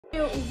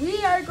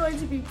We are going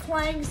to be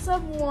playing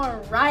some more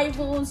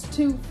Rivals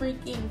to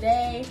freaking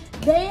day.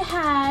 They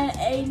had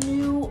a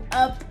new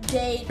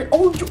update.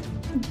 Oh,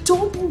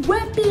 double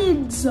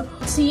weapons!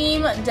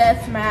 Team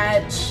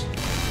deathmatch.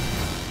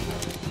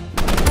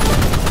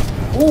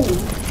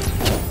 Ooh.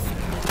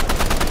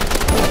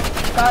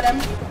 Got him.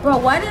 Bro,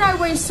 why did I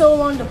wait so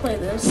long to play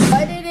this?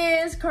 But it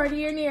is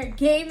Cardier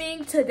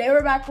Gaming. Today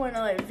we're back with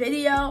another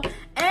video.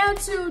 And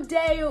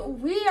today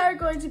we are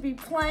going to be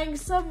playing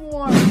some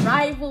more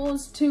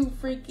Rivals to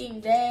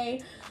freaking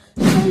day.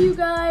 So you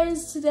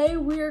guys, today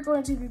we are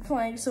going to be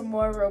playing some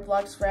more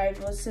Roblox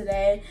Rivals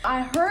today.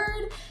 I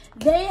heard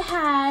they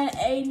had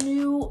a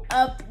new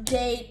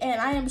update and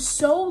I am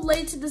so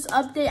late to this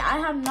update. I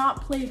have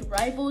not played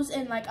Rivals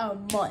in like a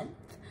month.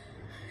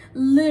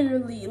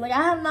 Literally, like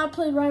I have not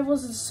played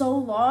Rivals in so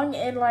long,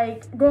 and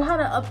like they had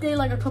an update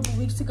like a couple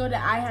weeks ago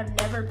that I have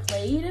never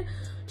played.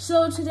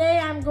 So today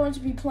I'm going to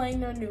be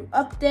playing their new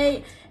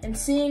update and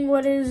seeing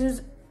what it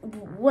is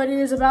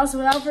about. So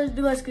without further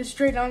ado, let's get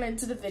straight on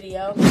into the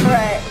video.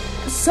 Alright,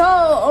 so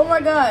oh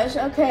my gosh,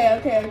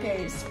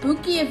 okay.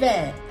 Spooky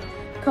event.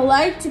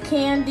 Collect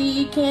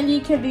candy. Candy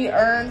can be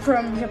earned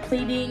from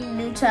completing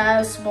new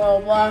tasks,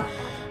 blah blah.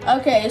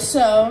 Okay,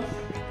 so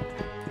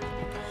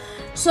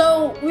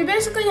we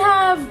basically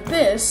have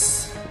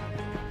this.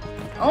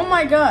 Oh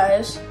my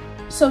gosh.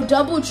 So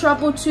double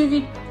trouble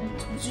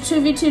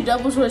 2v2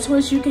 doubles with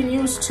which you can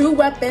use 2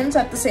 weapons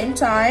at the same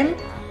time.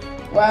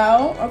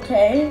 Wow,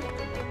 okay.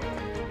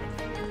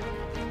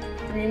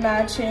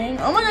 Rematching.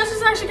 Oh my gosh, this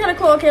is actually kind of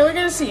cool. Okay, we're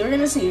gonna see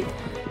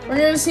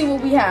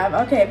what we have.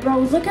 Okay, bro,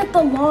 look at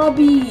the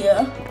lobby.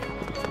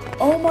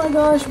 Oh my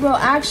gosh, bro,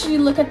 actually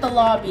look at the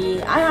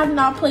lobby. I have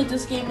not played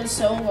this game in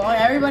so long.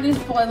 Everybody's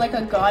playing like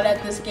a god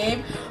at this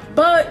game.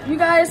 But you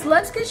guys,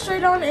 let's get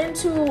straight on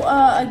into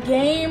a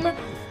game.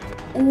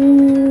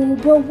 Ooh,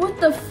 bro, what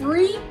the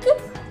freak?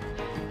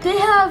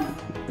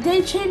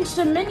 They changed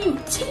the menu.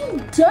 Team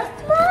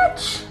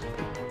deathmatch?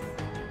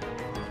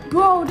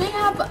 Bro, they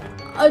have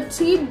a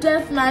team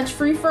deathmatch,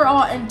 free for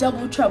all, and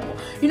double trouble.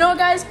 You know what,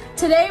 guys?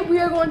 Today we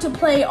are going to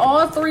play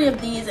all 3 of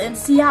these and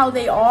see how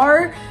they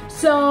are.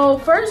 So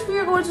first we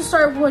are going to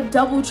start with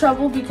double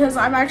trouble because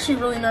I'm actually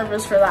really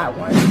nervous for that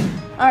one.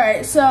 All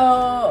right, so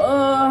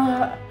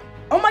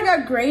oh my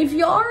god,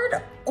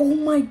 graveyard. Oh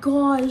my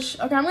gosh.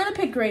 Okay, I'm gonna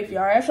pick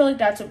graveyard. I feel like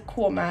that's a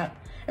cool map.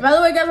 And by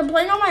the way, guys, I'm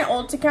playing on my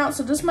alt account,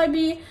 so this might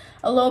be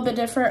a little bit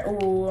different.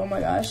 Ooh, oh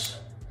my gosh.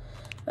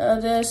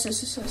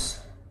 This.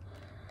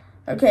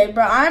 Okay,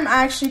 bro, I'm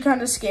actually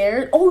kind of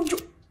scared. Oh,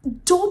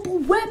 double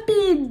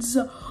weapons.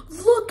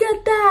 Look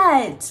at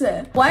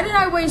that. Why did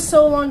I wait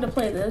so long to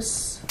play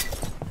this?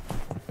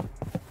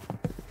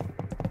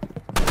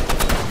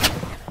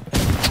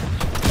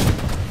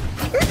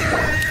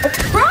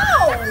 Bro!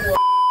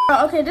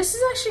 Okay, this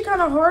is actually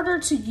kind of harder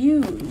to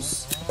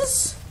use.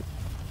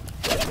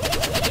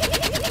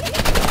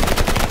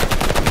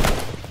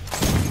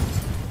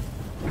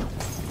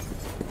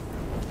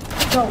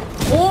 Go.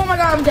 Oh my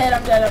god, I'm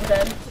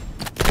dead.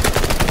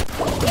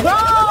 Bro!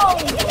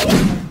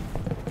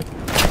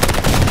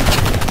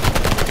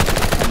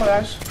 Oh my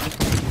gosh.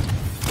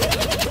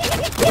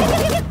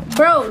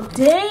 Bro,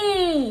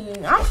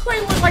 dang. I'm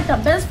playing with like the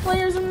best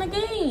players in the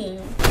game.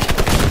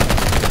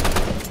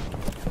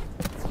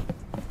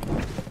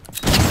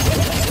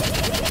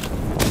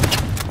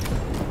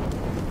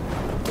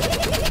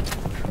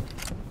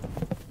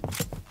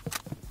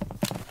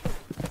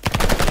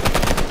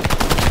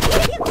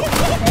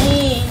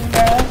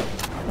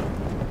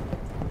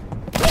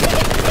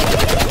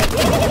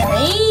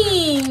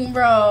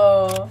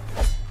 Bro,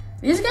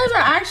 these guys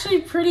are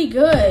actually pretty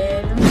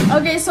good.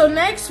 Okay, so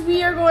next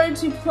we are going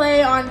to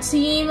play on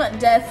team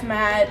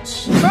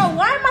deathmatch. Bro,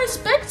 why am I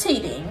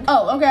spectating?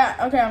 Oh,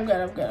 okay, I'm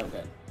good.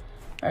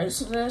 All right,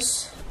 so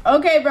this.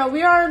 Okay, bro,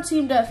 we are on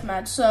team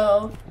deathmatch.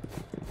 So,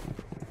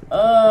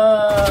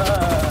 all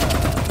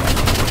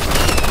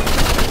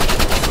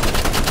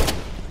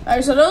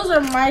right, so those are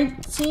my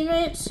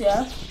teammates.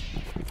 Yeah.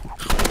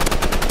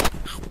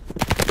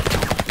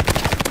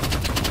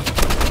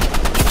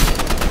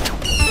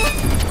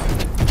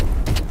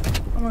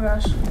 Oh my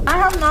gosh. I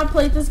have not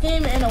played this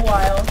game in a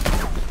while.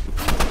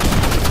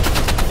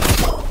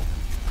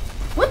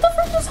 What the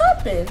frick just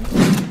happened?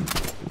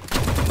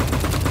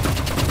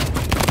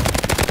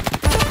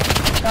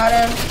 Got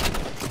him.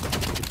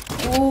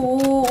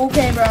 Ooh,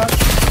 okay, bro.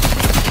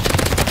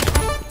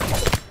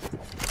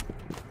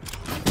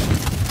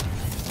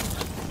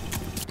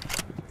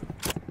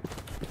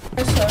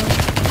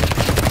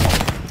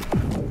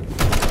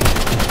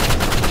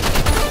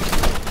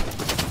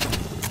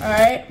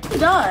 Alright,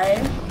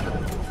 die.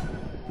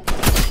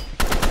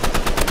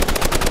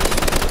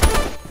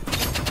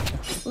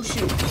 Oh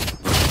shoot.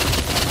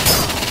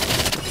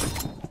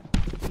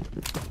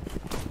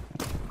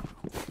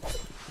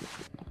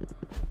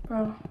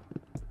 Bro.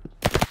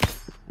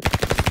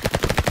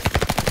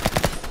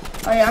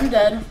 Oh yeah, I'm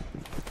dead.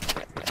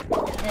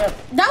 Yep.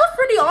 That was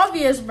pretty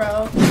obvious,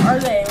 bro. Are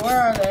they?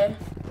 Where are they?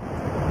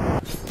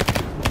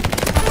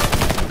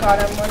 Got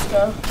him, let's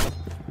go.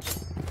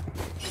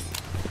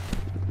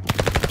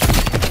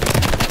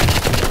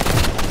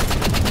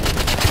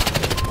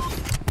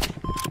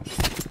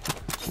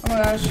 my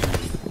gosh.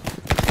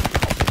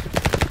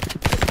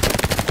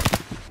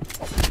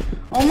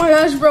 Oh my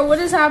gosh, bro, what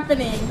is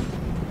happening?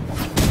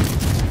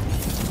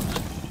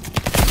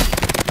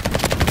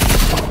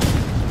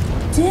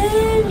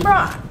 Dang,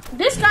 bro.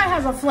 This guy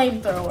has a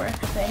flamethrower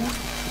thing.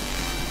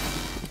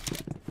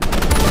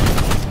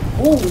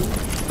 Ooh.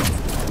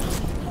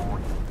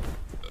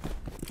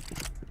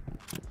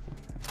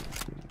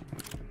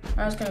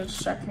 That's gonna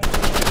distract me.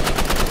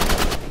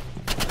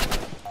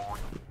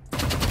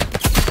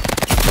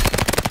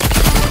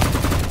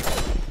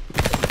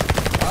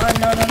 Oh,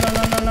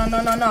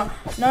 no.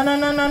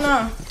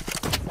 No.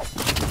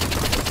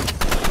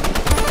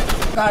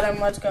 Got him,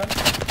 let's go.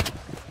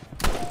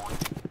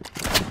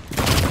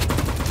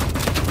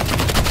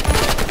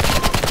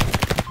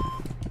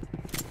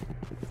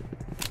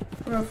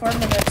 We're 4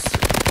 minutes.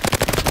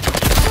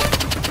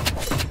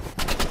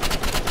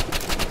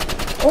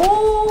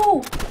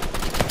 Oh!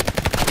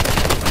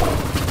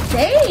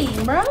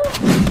 Dang, bro.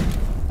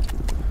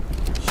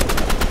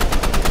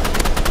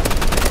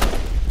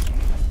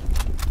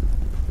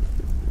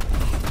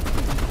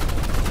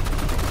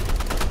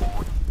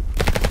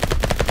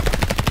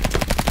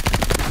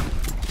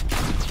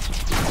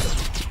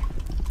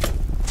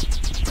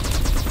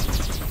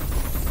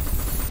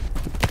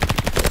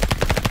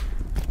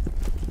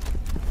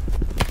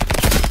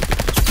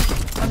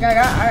 Okay,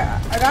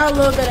 I got a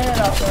little bit of hit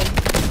off him.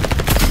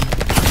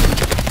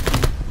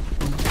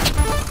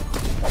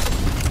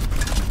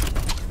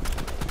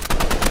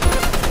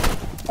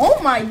 Oh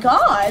my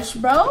gosh,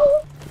 bro.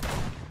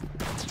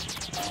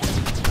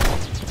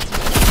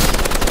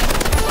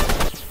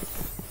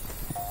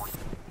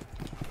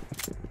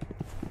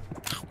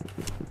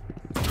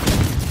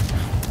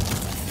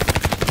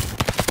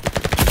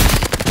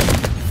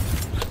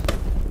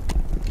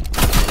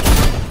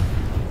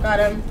 Got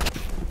him.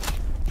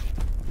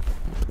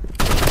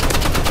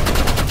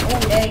 Oh,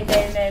 dang.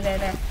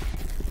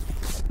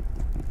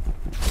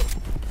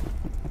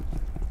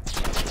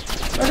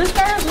 But this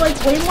guy has like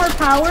way more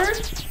power.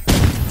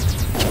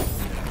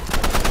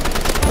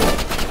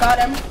 Got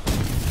him.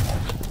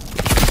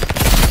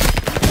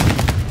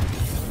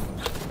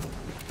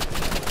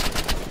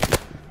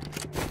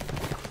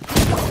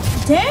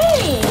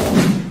 Dang!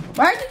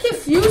 Why are you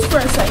confused for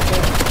a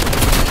second?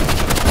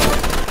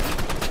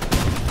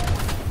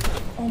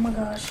 Oh my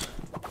gosh.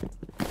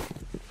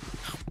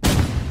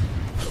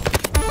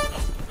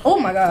 Oh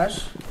my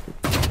gosh.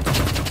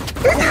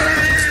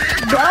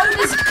 Bro,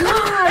 this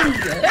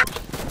guy!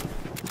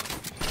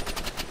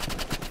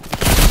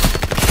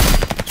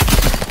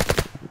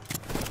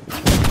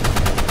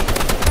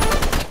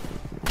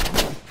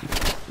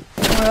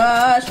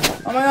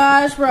 Oh my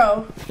gosh,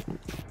 bro.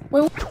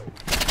 Wait.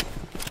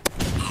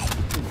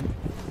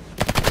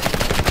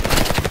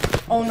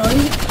 Oh no,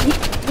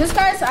 this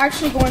guy's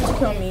actually going to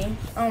kill me.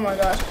 Oh my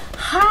gosh.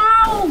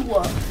 How?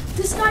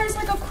 This guy is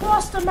like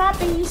across the map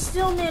and he's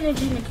still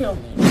managing to kill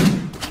me.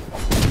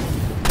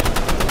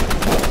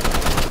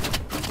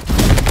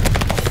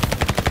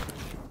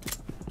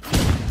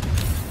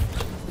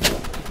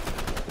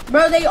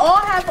 Bro, they all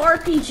have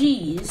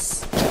RPGs.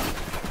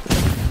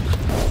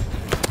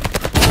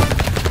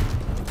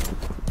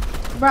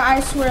 Bro,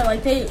 I swear,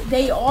 like,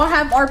 they all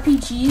have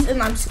RPGs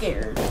and I'm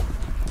scared.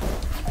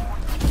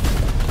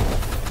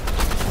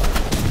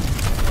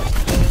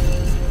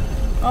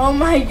 Oh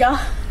my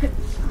god.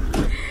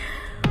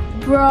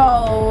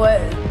 Bro,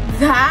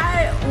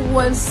 that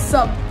was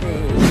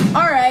something.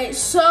 Alright,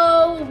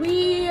 so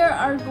we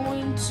are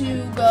going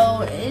to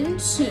go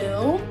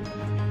into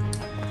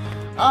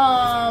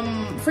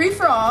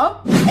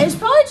free-for-all. It's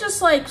probably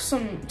just like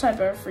some type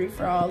of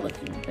free-for-all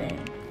looking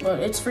thing. But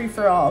it's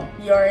free-for-all.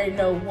 You already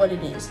know what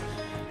it is.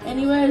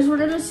 Anyways, we're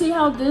gonna see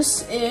how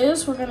this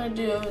is. We're gonna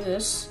do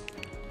this.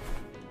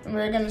 And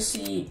we're gonna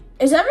see.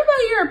 Is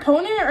everybody your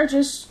opponent or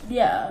just,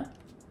 yeah.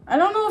 I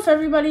don't know if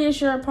everybody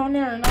is your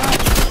opponent or not.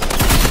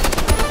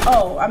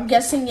 Oh, I'm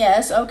guessing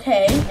yes.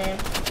 Okay.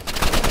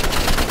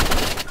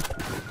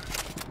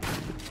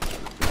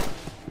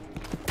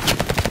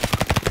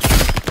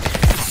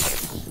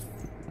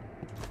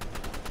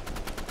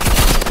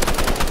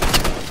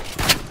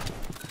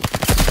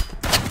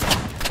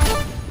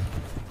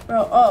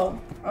 Bro, oh,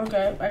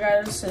 okay. I got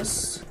an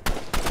assist.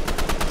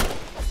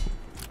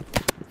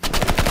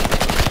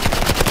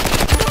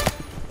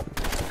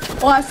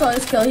 Oh, I saw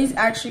his kill. He's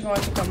actually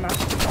going to come out.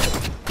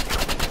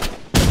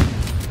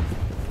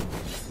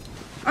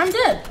 I'm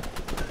dead.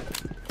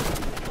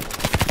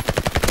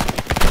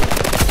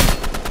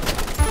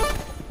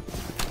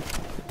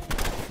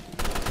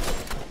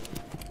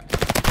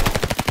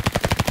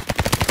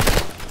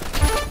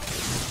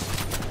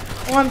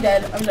 Oh, I'm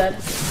dead. I'm dead.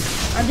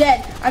 I'm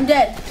dead. I'm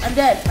dead. I'm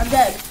dead. I'm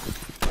dead.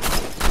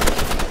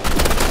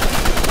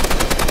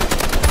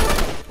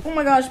 Oh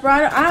my gosh, bro.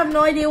 I have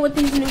no idea what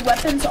these new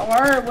weapons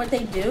are or what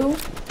they do.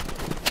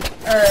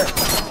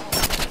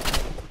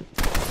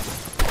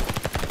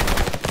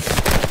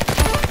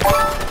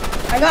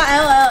 I got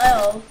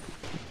LLL.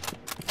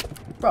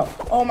 Bro,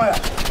 oh my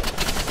god.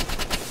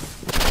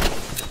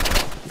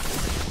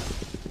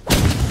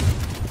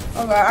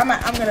 Oh god,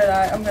 I'm gonna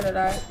die. I'm gonna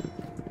die.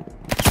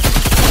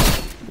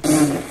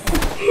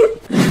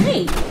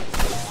 Hey.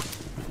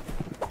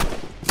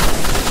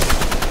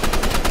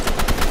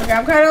 Okay,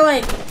 I'm kind of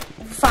like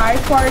 5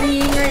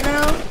 partying right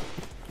now,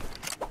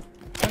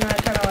 and I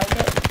kind of like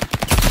it.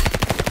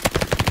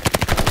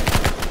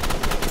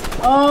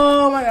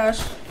 Oh my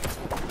gosh.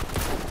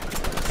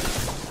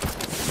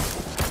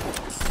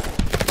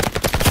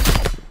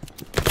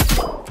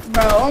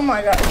 Bro, oh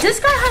my god. This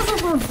guy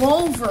has a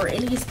revolver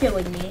and he's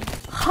killing me.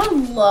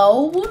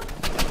 Hello?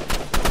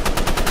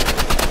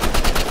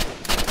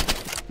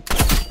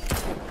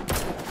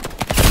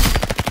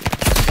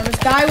 And this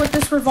guy with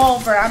this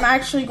revolver, I'm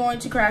actually going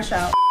to crash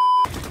out.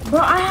 Bro,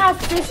 I have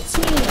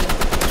 15.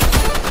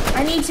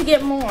 I need to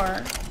get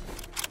more.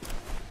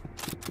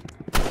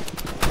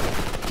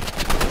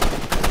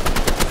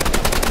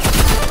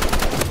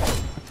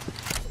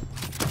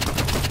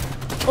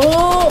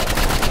 Oh!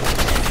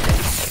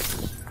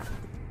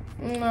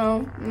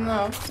 No,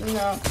 no,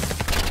 no.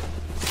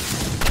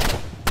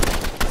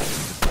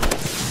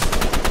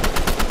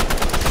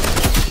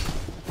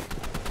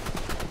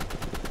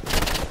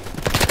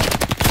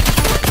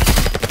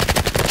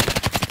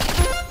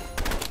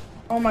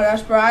 Oh my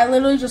gosh, bro, I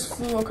literally just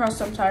flew across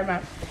the entire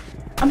map.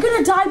 I'm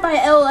gonna die by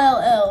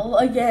LLL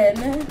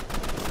again.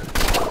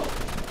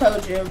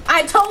 Told you.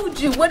 I told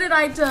you. What did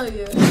I tell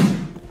you?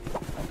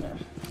 Okay.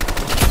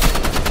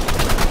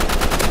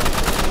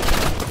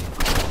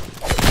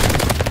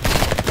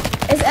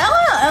 Is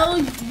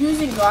LLL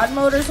using God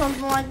mode or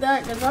something like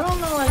that? Because I don't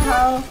know like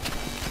how.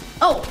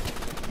 Oh,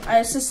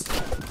 I just.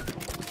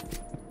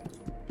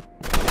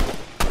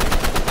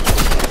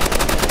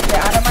 Get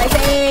out of my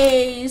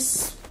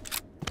face.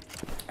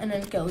 And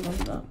then kill him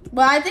though.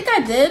 Well, I think I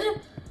did.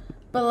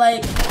 But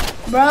like,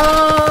 bro,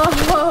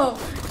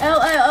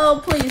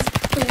 LLL, please,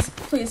 please,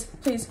 please,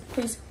 please,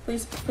 please,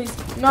 please, please.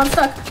 No, I'm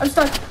stuck. I'm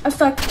stuck. I'm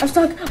stuck. I'm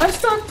stuck. I'm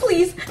stuck.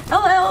 Please,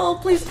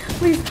 LLL, please,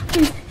 please,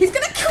 please. He's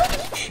gonna kill me.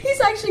 He's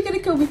actually gonna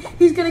kill me.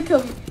 He's gonna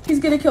kill me. He's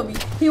gonna kill me.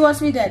 He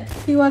wants me dead.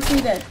 He wants me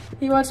dead.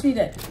 He wants me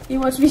dead. He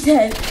wants me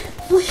dead.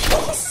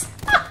 Please.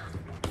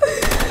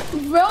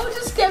 Bro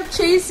just kept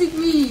chasing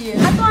me.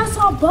 I thought I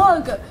saw a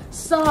bug.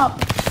 Stop.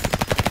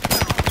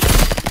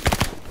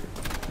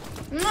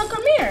 No,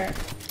 come here.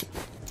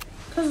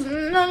 Cause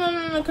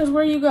no, cause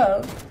where you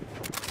go?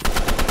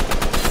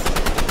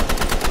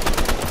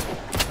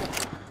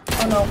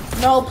 Oh no,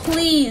 no,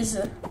 please.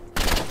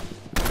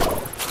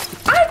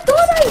 I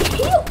thought I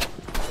healed.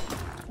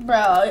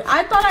 Bro,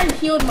 I thought I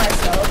healed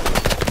myself.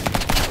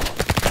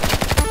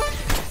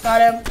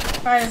 Got him,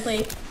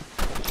 finally.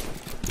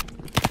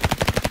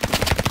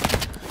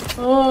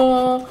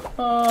 Oh,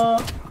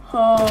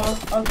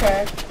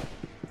 okay.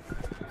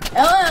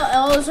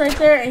 LLL is right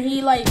there, and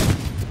he like.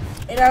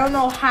 And I don't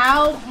know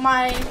how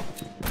my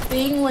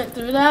thing went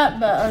through that,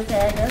 but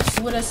okay, I guess.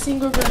 With a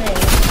single grenade.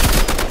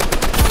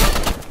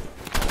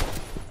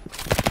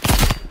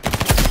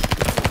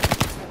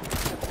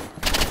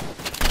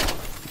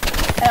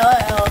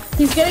 LL.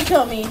 He's gonna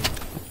kill me.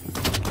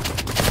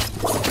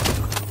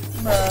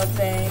 Bro,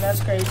 dang,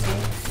 that's crazy.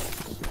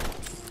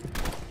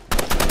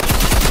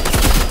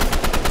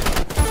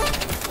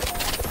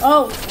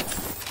 Oh.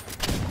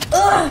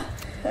 Ugh.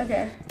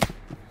 Okay.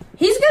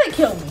 He's gonna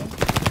kill me.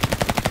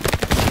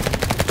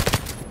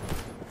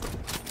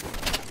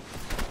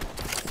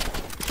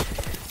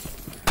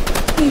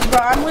 Bro,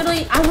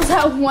 I was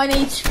at 1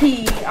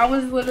 HP. I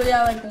was literally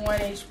at like 1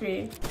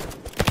 HP.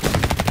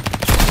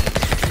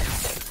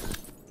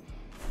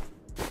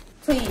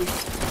 Please.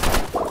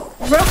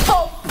 Bro,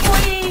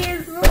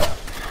 please.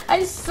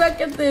 I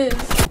suck at this.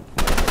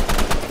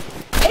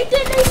 And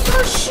then they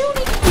start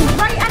shooting me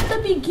right at the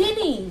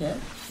beginning.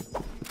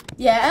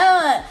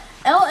 Yeah,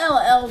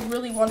 LLL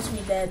really wants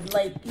me dead.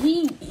 Like,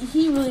 he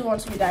really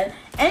wants me dead.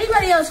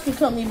 Anybody else could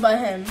kill me but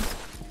him.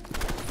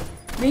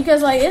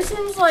 Because, like, it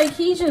seems like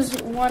he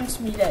just wants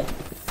me dead.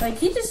 Like,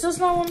 he just does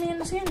not want me in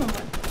this game no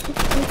more.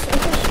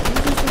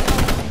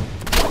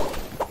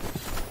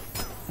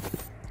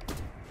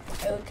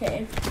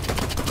 Okay.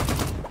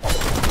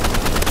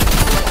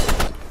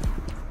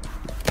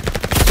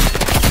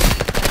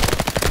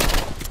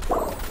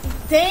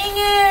 Dang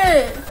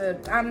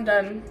it! I'm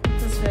done with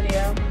this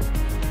video.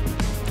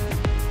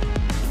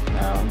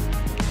 No.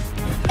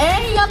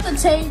 And he got the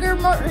tanker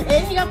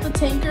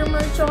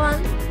merch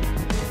on.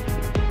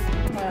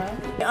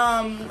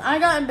 I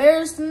got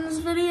embarrassed in this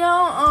video.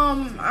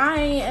 I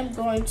am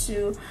going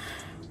to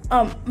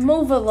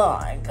move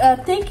along.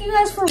 Thank you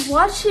guys for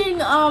watching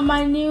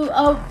my new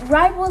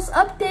Rivals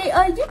Update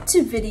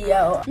YouTube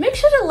video. Make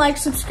sure to like,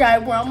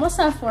 subscribe. We're almost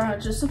at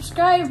 400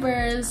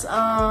 subscribers.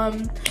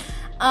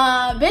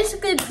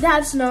 Basically,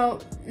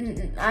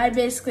 I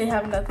basically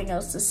have nothing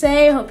else to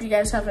say. Hope you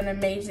guys have an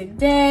amazing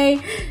day.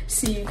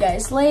 See you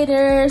guys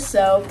later.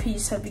 So,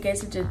 peace. Hope you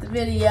guys enjoyed the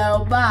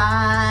video.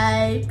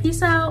 Bye.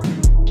 Peace out.